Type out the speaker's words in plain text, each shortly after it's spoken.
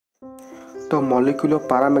The molecule of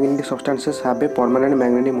paramagnetic substances have a permanent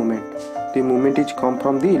magnetic moment. The moment is come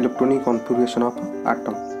from the electronic configuration of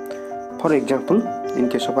atom. For example, in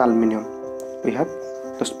case of aluminium, we have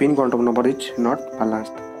the spin quantum number is not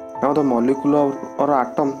balanced. Now the molecule or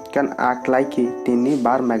atom can act like a tiny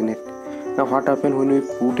bar magnet. Now what happens when we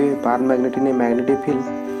put a bar magnet in a magnetic field?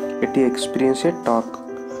 It experiences a torque,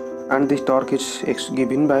 and this torque is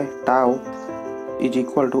given by tau is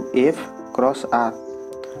equal to F cross R,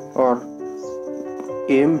 or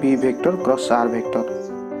m b vector cross r vector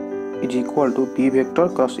is equal to b vector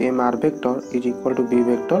cross m r vector is equal to b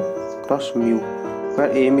vector cross mu,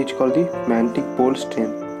 where m is called the magnetic pole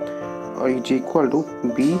strength, or is equal to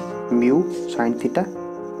b mu sin theta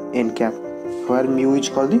n cap, where mu is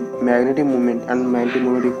called the magnetic moment and magnetic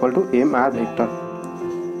moment equal to m r vector,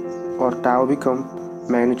 or tau become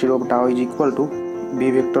magnitude of tau is equal to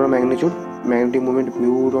b vector magnitude, magnetic moment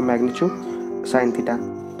mu magnitude sin theta.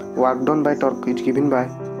 Work done by torque is given by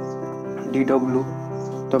dw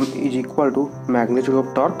is equal to magnitude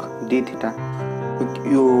of torque d theta.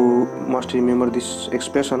 You must remember this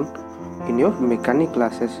expression in your mechanics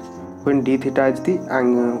classes, when d theta is the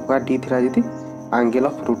angle, where d theta is the angle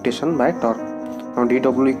of rotation by torque. Now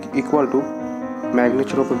dw equal to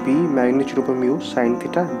magnitude of b magnitude of mu sin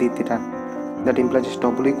theta d theta. That implies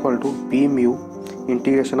w equal to b mu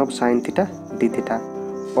integration of sin theta d theta,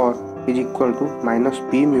 or is equal to minus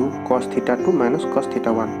b mu cos theta 2 minus cos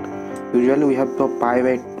theta 1. Usually we have the pi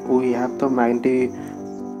by we have the magnetic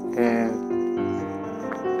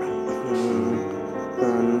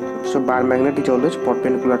so bar magnet is always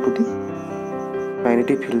perpendicular to the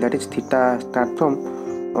magnetic field, that is theta start from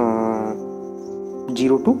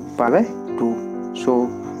 0 to pi by 2. So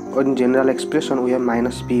in general expression we have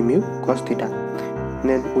minus b mu cos theta,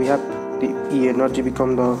 then we have the E energy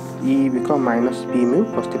become the E become minus b mu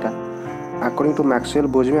cos theta. According to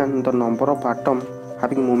Maxwell-Boltzmann, the number of atoms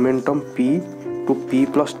having momentum p to p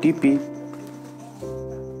plus dp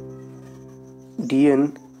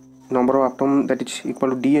dn, number of atoms that is equal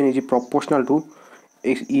to dn is proportional to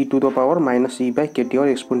e to the power minus e by kt, or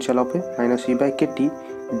exponential of a minus e by kt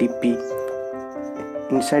dp.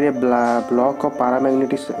 Inside a block of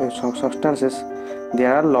paramagnetic substances,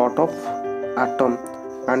 there are a lot of atoms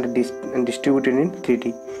and distributed in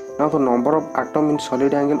 3D. Now the number of atoms in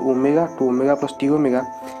solid angle omega to omega plus t omega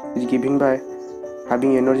is given by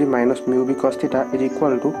having energy minus mu b cos theta is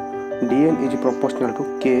equal to dn is proportional to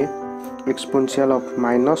k exponential of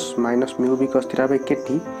minus mu b cos theta by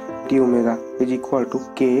kt t omega is equal to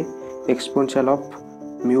k exponential of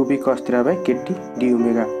mu b cos theta by kt d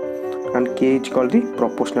omega, and k is called the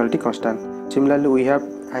proportionality constant. Similarly, we have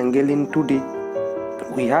angle in 2D,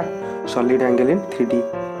 we have solid angle in 3D.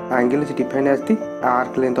 Angle is defined as the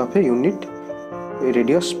arc length of a unit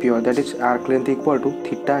radius sphere, that is arc length equal to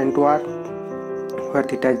theta into r, where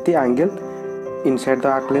theta is the angle inside the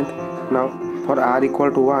arc length. Now for r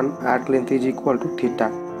equal to 1, arc length is equal to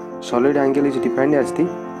theta. Solid angle is defined as the,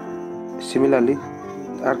 similarly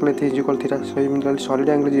arc length is equal to theta, so similarly solid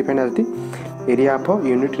angle is defined as the area of a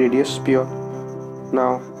unit radius sphere.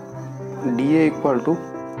 Now dA equal to,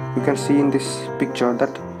 you can see in this picture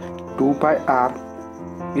that 2 pi r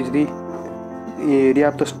is the area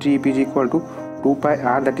of the strip is equal to 2 pi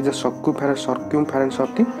r, that is the circumference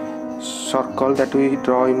of the circle that we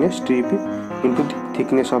draw in a strip into the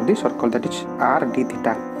thickness of the circle, that is r d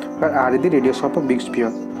theta, where r is the radius of a big sphere.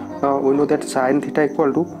 Now we know that sin theta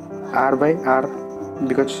equal to r by r,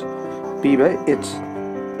 because p by h,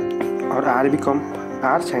 or r become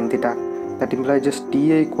r sin theta. That implies just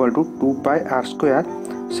dA equal to 2 pi r square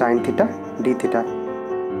sin theta d theta.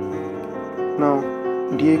 Now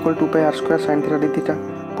dA equal to 2 pi r square sin theta d theta.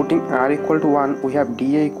 Putting r equal to 1, we have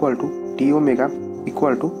dA equal to d omega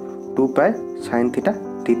equal to 2 pi sin theta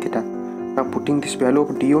d theta. Now putting this value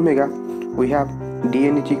of d omega, we have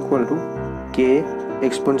dn is equal to k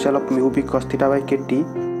exponential of mu b cos theta by kt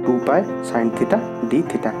 2 pi sin theta d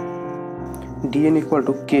theta. dn equal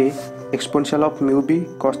to k exponential of mu b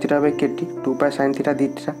cos theta by kt 2 pi sin theta d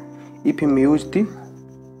theta. If mu is the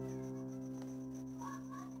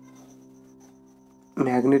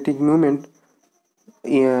magnetic moment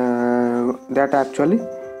that actually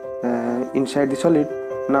inside the solid.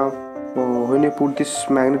 Now when you put this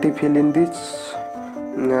magnetic field in this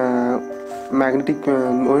when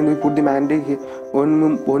we put the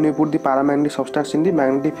paramagnetic substance in the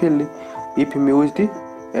magnetic field, if mu is the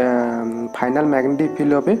final magnetic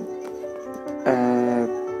field of a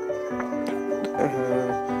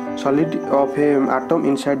solid of a atom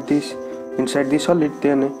inside this solid,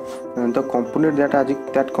 then the component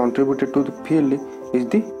that contributed to the field is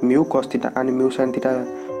the mu cos theta, and mu sin theta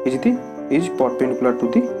is perpendicular to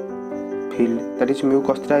the field, that is mu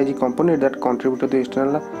cos theta is the component that contribute to the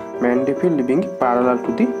external magnetic field being parallel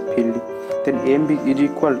to the field. Then m is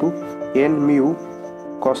equal to n mu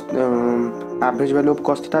cos average value of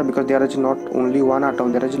cos theta, because there is not only one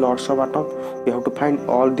atom, there is lots of atom. We have to find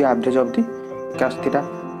all the average of the cos theta,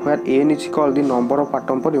 where n is called the number of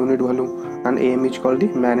atom per unit volume and m is called the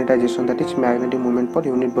magnetization, that is magnetic moment per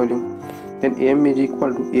unit volume. Then m is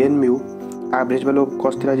equal to n mu, average value of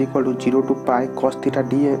cos theta is equal to 0 to pi cos theta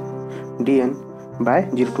dn by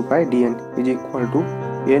 0 to pi dn is equal to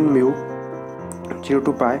n mu 0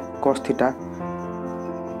 to pi cos theta.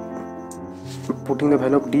 Putting the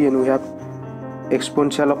value of dn, we have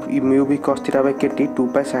exponential of mu b cos theta by kt 2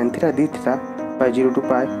 pi sin theta d theta by 0 to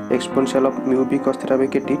pi exponential of mu b cos theta by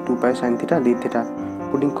kt 2 pi sin theta d theta.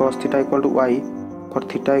 Putting cos theta equal to y, for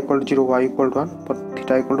theta equal to 0 y equal to 1, for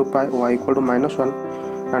theta equal to pi y equal to -1,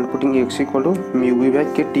 and putting x equal to mu b by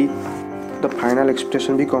kt, the final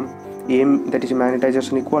expression become m, that is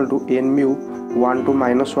magnetization, equal to n mu 1 to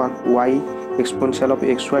 -1 y exponential of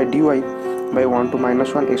xy dy by 1 to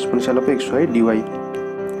 -1 exponential of xy dy.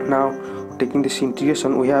 Now taking this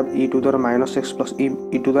integration, we have e to the minus x plus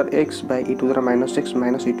e to the x by e to the minus x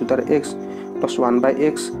minus e to the x plus 1 by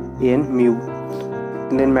x n mu.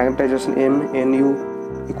 And then magnetization m nu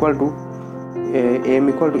equal to m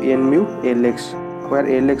equal to n mu lx, where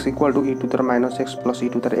lx equal to e to the minus x plus e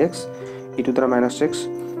to the x, e to the minus x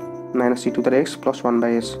minus e to the x plus 1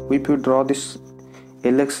 by s. If you draw this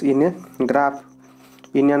lx in a graph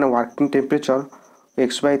in a working temperature,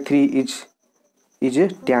 x by 3 is a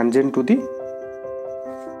tangent to the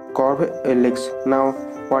curve lx. Now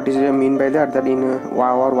what is mean by that? That in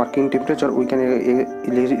our working temperature we can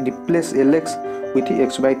replace lx with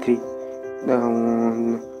x by 3.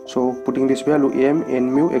 So putting this value m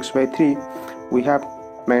n mu x by 3, we have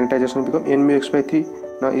magnetization become n mu x by 3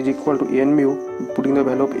 now is equal to n mu, putting the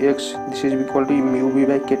value of x, this is equal to mu b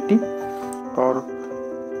by kt or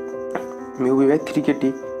mu b by 3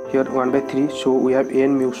 kt, here 1 by 3, so we have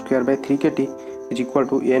n mu square by 3 kt is equal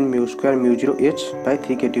to n mu square mu 0 h by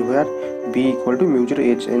 3 kt, where b equal to mu 0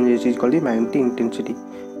 h and h is equal to magnetic intensity.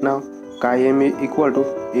 Now chi m equal to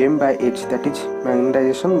m by h, that is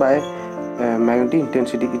magnetization by magnetic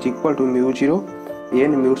intensity, is equal to mu 0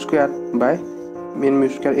 n mu square by n mu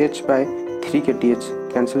square h by 3 kth.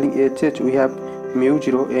 Cancelling h, we have mu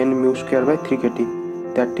 0 n mu square by 3 kt,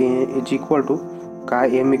 that is equal to chi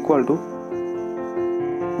m equal to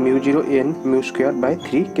mu 0 n mu square by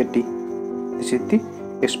 3 kt. This is the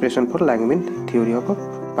expression for Langevin theory of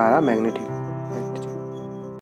paramagnetic.